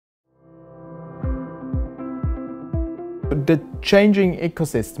The changing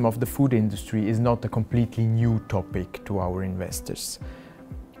ecosystem of the food industry is not a completely new topic to our investors.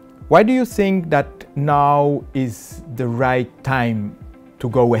 Why do you think that now is the right time to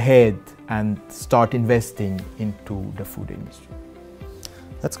go ahead and start investing into the food industry?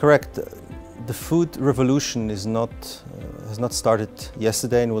 That's correct. The food revolution has not started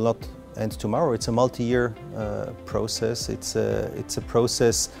yesterday and will not end tomorrow. It's a multi-year process. It's a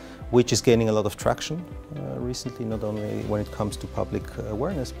process which is gaining a lot of traction recently, not only when it comes to public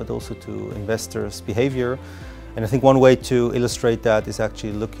awareness, but also to investors' behavior. And I think one way to illustrate that is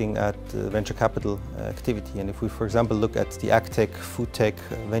actually looking at venture capital activity. And if we, for example, look at the Agtech, Foodtech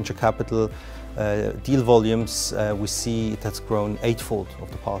venture capital deal volumes, we see it has grown eightfold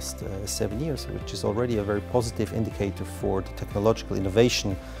over the past 7 years, which is already a very positive indicator for the technological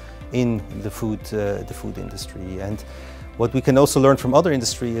innovation in the food industry. And what we can also learn from other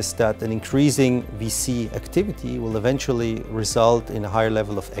industry is that an increasing VC activity will eventually result in a higher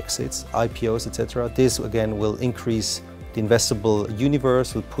level of exits, IPOs, etc. This again will increase the investable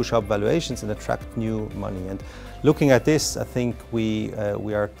universe, will push up valuations and attract new money. And looking at this, I think we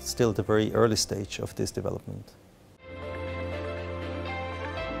are still at the very early stage of this development.